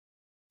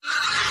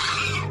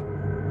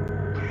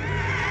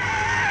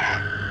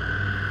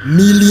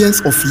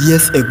Millions of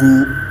years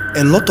ago,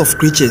 a lot of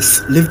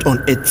creatures lived on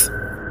Earth,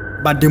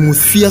 but the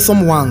most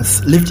fearsome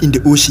ones lived in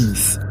the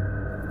oceans.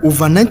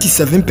 Over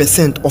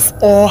 97% of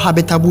all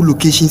habitable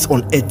locations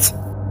on Earth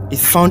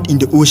is found in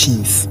the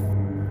oceans.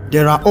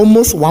 There are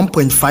almost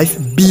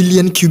 1.5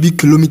 billion cubic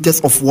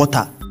kilometers of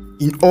water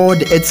in all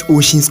the Earth's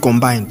oceans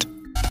combined.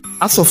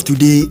 As of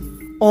today,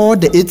 all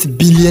the 8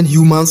 billion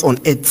humans on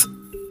Earth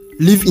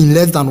live in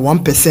less than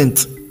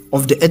 1%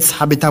 of the Earth's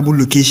habitable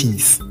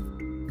locations.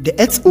 The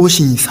Earth's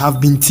oceans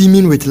have been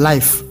teeming with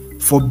life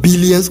for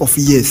billions of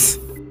years.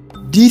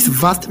 These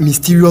vast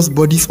mysterious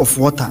bodies of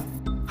water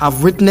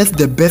have witnessed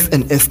the birth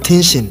and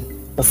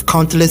extinction of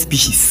countless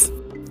species,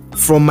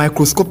 from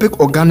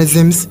microscopic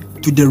organisms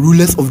to the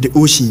rulers of the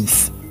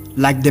oceans,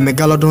 like the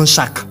megalodon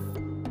shark.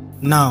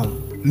 Now,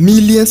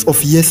 millions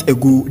of years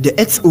ago, the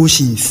Earth's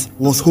oceans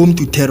was home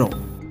to terror.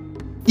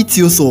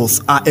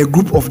 Ichthyosaurs are a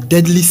group of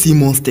deadly sea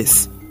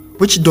monsters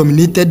which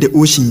dominated the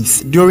oceans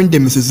during the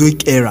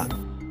Mesozoic era,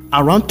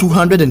 around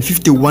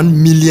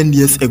 251 million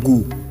years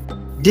ago.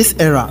 This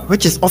era,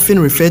 which is often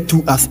referred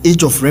to as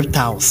Age of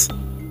Reptiles,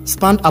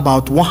 spanned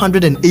about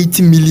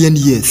 180 million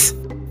years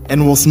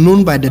and was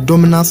known by the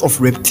dominance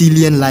of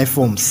reptilian life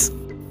forms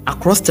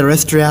across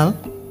terrestrial,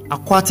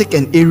 aquatic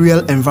and aerial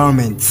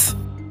environments.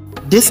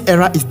 This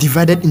era is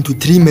divided into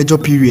 3 major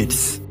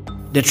periods: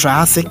 the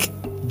Triassic,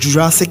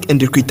 Jurassic and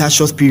the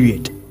Cretaceous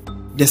period.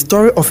 The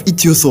story of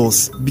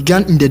Ichthyosaurs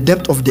began in the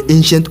depth of the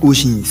ancient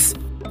oceans,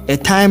 a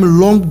time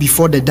long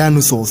before the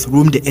dinosaurs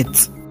roamed the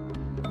Earth.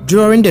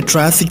 During the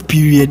Triassic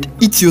period,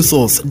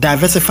 Ichthyosaurs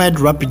diversified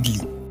rapidly,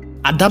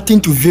 adapting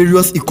to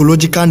various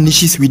ecological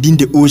niches within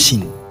the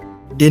ocean.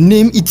 The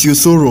name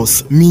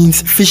Ichthyosaurs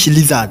means fish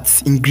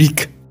lizards in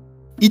Greek.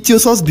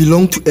 Ichthyosaurs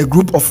belong to a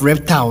group of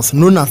reptiles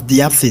known as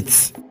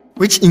diapsids,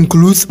 which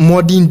includes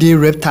modern-day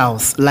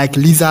reptiles like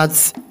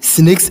lizards,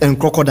 snakes and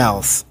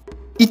crocodiles.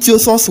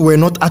 Ichthyosaurs were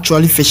not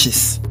actually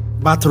fishes,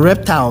 but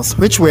reptiles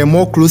which were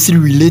more closely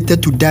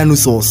related to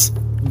dinosaurs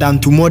than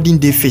to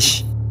modern-day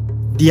fish.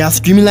 Their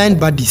streamlined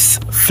bodies,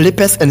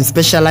 flippers and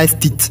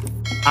specialized teeth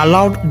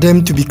allowed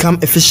them to become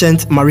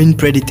efficient marine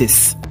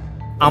predators.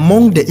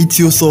 Among the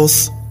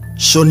Ichthyosaurs,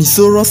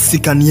 Shonisaurus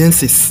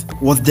sicaniensis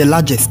was the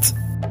largest.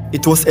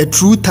 It was a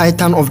true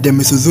titan of the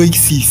Mesozoic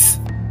seas,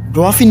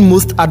 dwarfing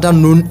most other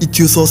known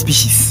ichthyosaur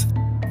species.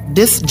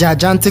 This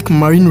gigantic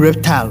marine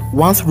reptile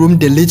once roamed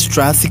the late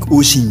Triassic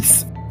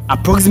oceans,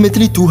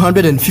 approximately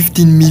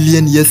 215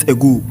 million years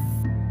ago.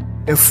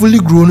 A fully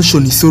grown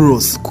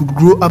Shonisaurus could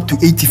grow up to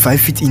 85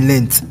 feet in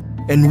length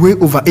and weigh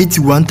over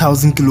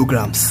 81,000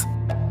 kilograms.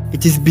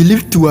 It is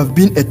believed to have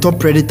been a top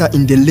predator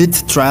in the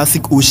late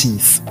Triassic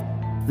oceans.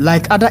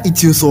 Like other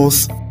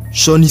ichthyosaurs,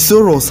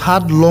 Shonisaurus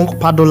had long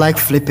paddle-like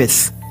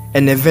flippers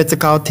and a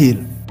vertical tail.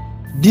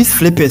 These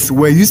flippers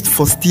were used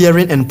for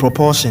steering and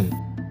propulsion,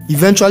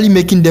 eventually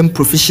making them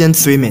proficient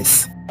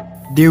swimmers.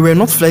 They were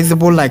not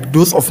flexible like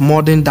those of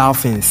modern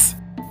dolphins,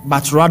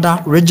 but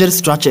rather rigid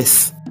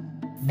structures.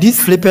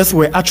 These flippers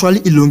were actually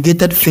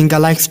elongated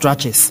finger-like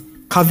structures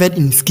covered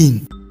in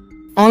skin.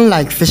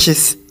 Unlike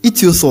fishes,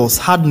 ichthyosaurs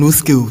had no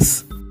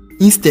scales.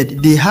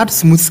 Instead, they had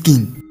smooth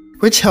skin,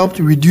 which helped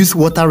reduce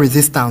water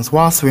resistance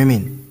while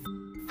swimming.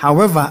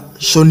 However,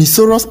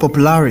 Shonisaurus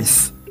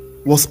popularis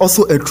was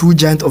also a true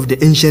giant of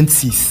the ancient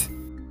seas.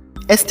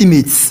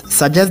 Estimates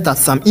suggest that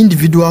some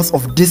individuals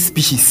of this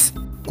species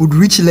could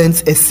reach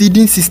lengths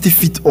exceeding 60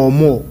 feet or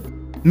more,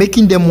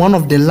 making them one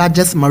of the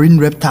largest marine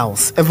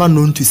reptiles ever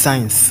known to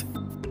science.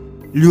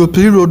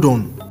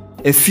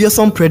 Reptilodon, a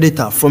fearsome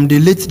predator from the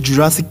late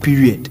Jurassic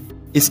period,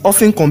 is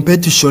often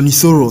compared to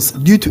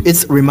Shonisaurus due to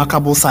its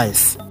remarkable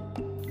size.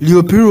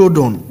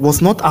 Reptilodon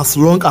was not as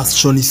long as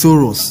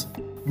Shonisaurus,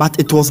 but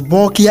it was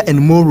bulkier and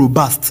more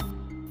robust.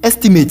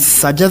 Estimates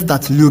suggest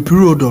that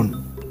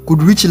Reptilodon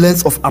could reach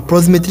lengths of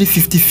approximately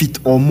 50 feet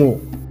or more.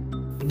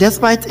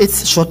 Despite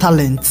its shorter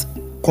length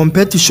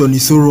compared to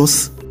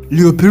Shonisaurus,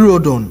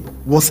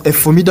 Reptilodon was a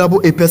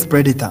formidable apex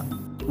predator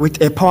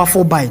with a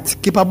powerful bite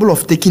capable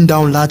of taking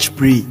down large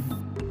prey.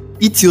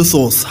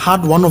 Ichthyosaurs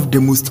had one of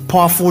the most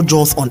powerful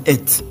jaws on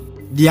Earth.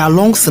 Their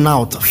long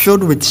snout,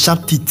 filled with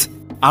sharp teeth,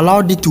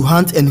 allowed it to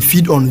hunt and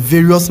feed on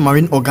various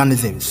marine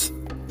organisms,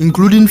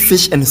 including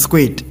fish and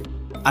squid.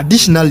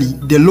 Additionally,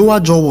 the lower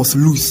jaw was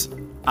loose,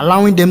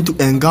 allowing them to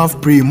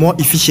engulf prey more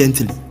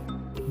efficiently.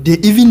 They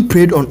even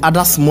preyed on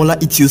other smaller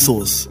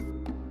ichthyosaurs.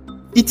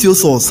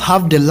 Ichthyosaurs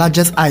have the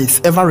largest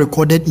eyes ever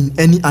recorded in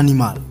any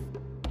animal.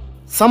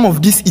 Some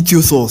of these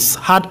ichthyosaurs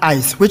had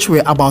eyes which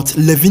were about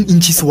 11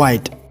 inches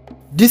wide.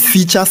 This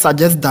feature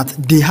suggests that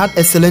they had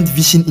excellent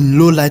vision in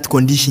low light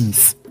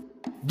conditions.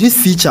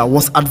 This feature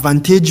was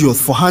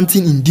advantageous for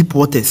hunting in deep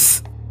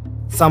waters.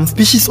 Some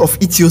species of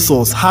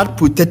ichthyosaurs had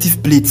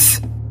protective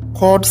plates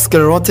called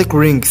sclerotic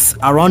rings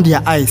around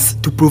their eyes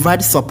to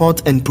provide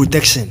support and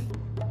protection.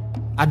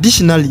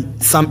 Additionally,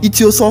 some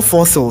ichthyosaur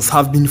fossils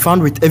have been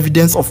found with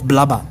evidence of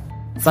blubber,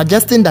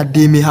 suggesting that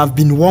they may have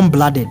been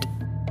warm-blooded,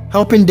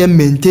 helping them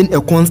maintain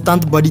a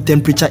constant body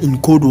temperature in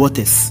cold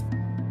waters.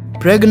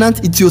 Pregnant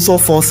ichthyosaur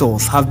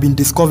fossils have been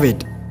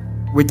discovered.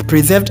 with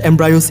preserved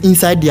embryos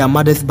inside their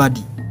mother's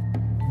body.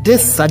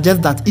 This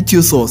suggests that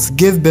ichthyosaurs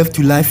gave birth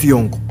to live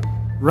young,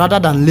 rather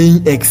than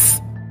laying eggs.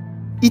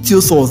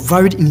 Ichthyosaurs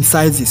varied in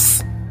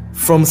sizes,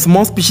 from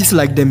small species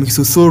like the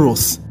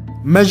Mesozoic,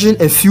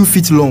 measuring a few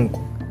feet long,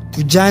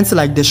 to giants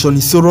like the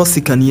Tyrannosaurus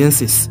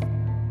sicaniensis.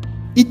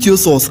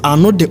 Ichthyosaurs are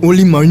not the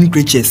only marine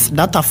creatures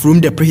that have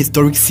roamed the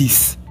prehistoric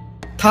seas.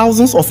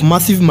 Thousands of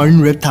massive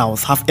marine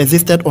reptiles have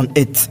existed on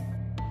Earth.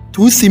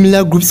 Two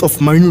similar groups of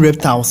marine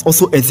reptiles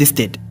also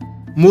existed,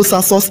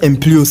 mosasaurs and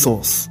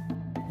pliosaurs.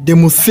 The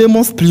most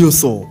famous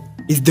pliosaur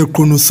is the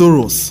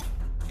Cretaceous.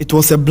 It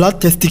was a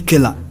bloodthirsty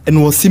killer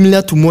and was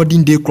similar to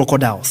modern-day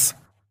crocodiles.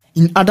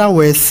 In other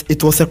words,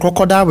 it was a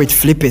crocodile with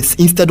flippers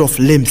instead of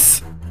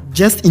limbs,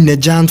 just in a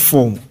giant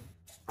form.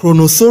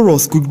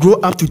 Cretaceous could grow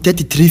up to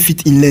 33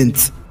 feet in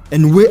length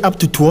and weigh up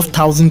to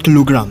 12,000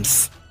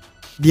 kilograms.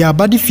 Their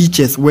body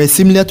features were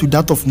similar to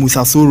that of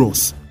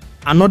Mosasaurus,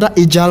 another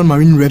agile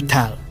marine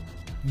reptile.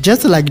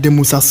 Just like the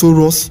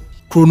Mosasaurus,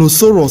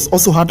 Cretaceous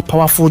also had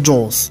powerful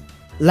jaws,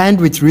 lined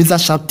with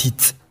razor-sharp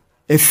teeth,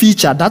 a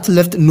feature that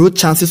left no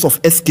chances of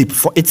escape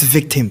for its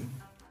victim.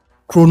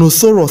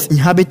 Cretaceous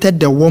inhabited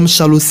the warm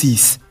shallow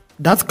seas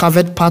that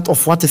covered part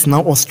of what is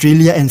now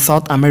Australia and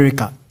South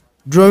America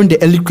during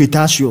the early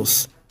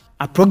Cretaceous,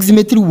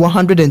 approximately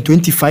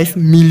 125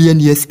 million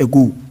years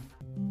ago.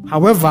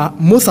 However,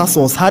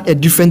 mosasaurs had a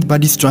different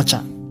body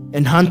structure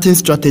and hunting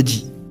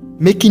strategy,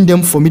 making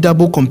them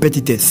formidable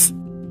competitors.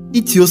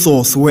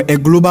 Ichthyosaurs were a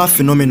global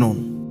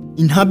phenomenon,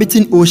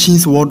 inhabiting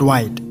oceans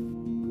worldwide.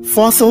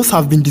 Fossils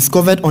have been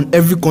discovered on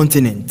every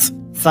continent,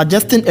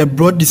 suggesting a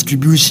broad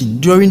distribution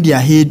during their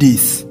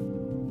heydays.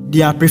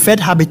 Their preferred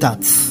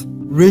habitats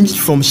ranged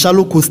from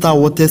shallow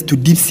coastal waters to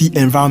deep-sea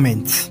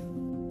environments.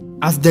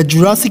 As the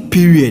Jurassic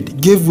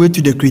period gave way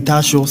to the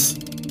Cretaceous,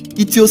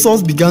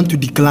 ichthyosaurs began to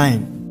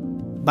decline.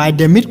 By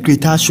the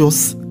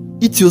mid-Cretaceous,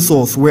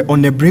 ichthyosaurs were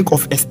on the brink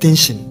of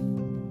extinction.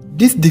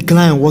 This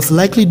decline was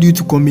likely due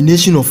to a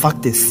combination of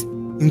factors,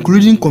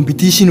 including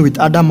competition with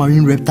other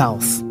marine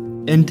reptiles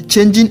and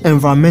changing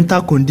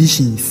environmental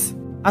conditions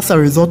as a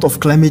result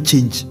of climate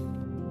change.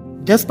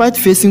 Despite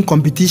facing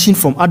competition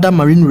from other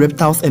marine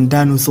reptiles and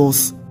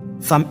dinosaurs,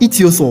 some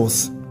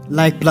ichthyosaurs,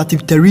 like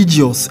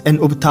Platypterygius and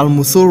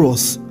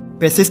Ophthalmosaurus,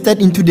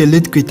 persisted into the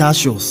late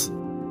Cretaceous.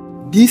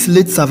 These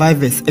late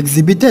survivors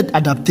exhibited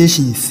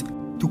adaptations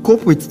to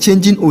cope with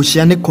changing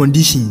oceanic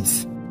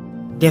conditions.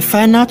 The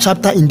final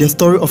chapter in the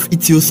story of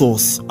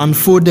ichthyosaurs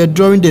unfolded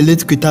during the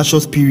late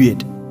Cretaceous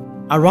period,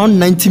 around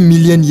 90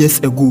 million years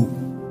ago.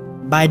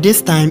 By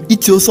this time,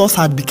 ichthyosaurs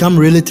had become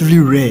relatively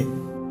rare,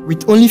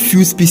 with only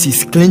few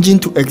species clinging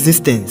to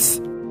existence.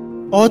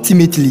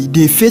 Ultimately,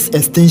 they faced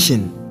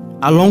extinction,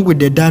 along with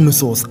the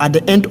dinosaurs at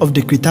the end of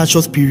the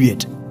Cretaceous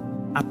period,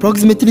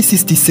 approximately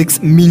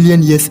 66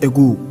 million years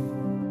ago.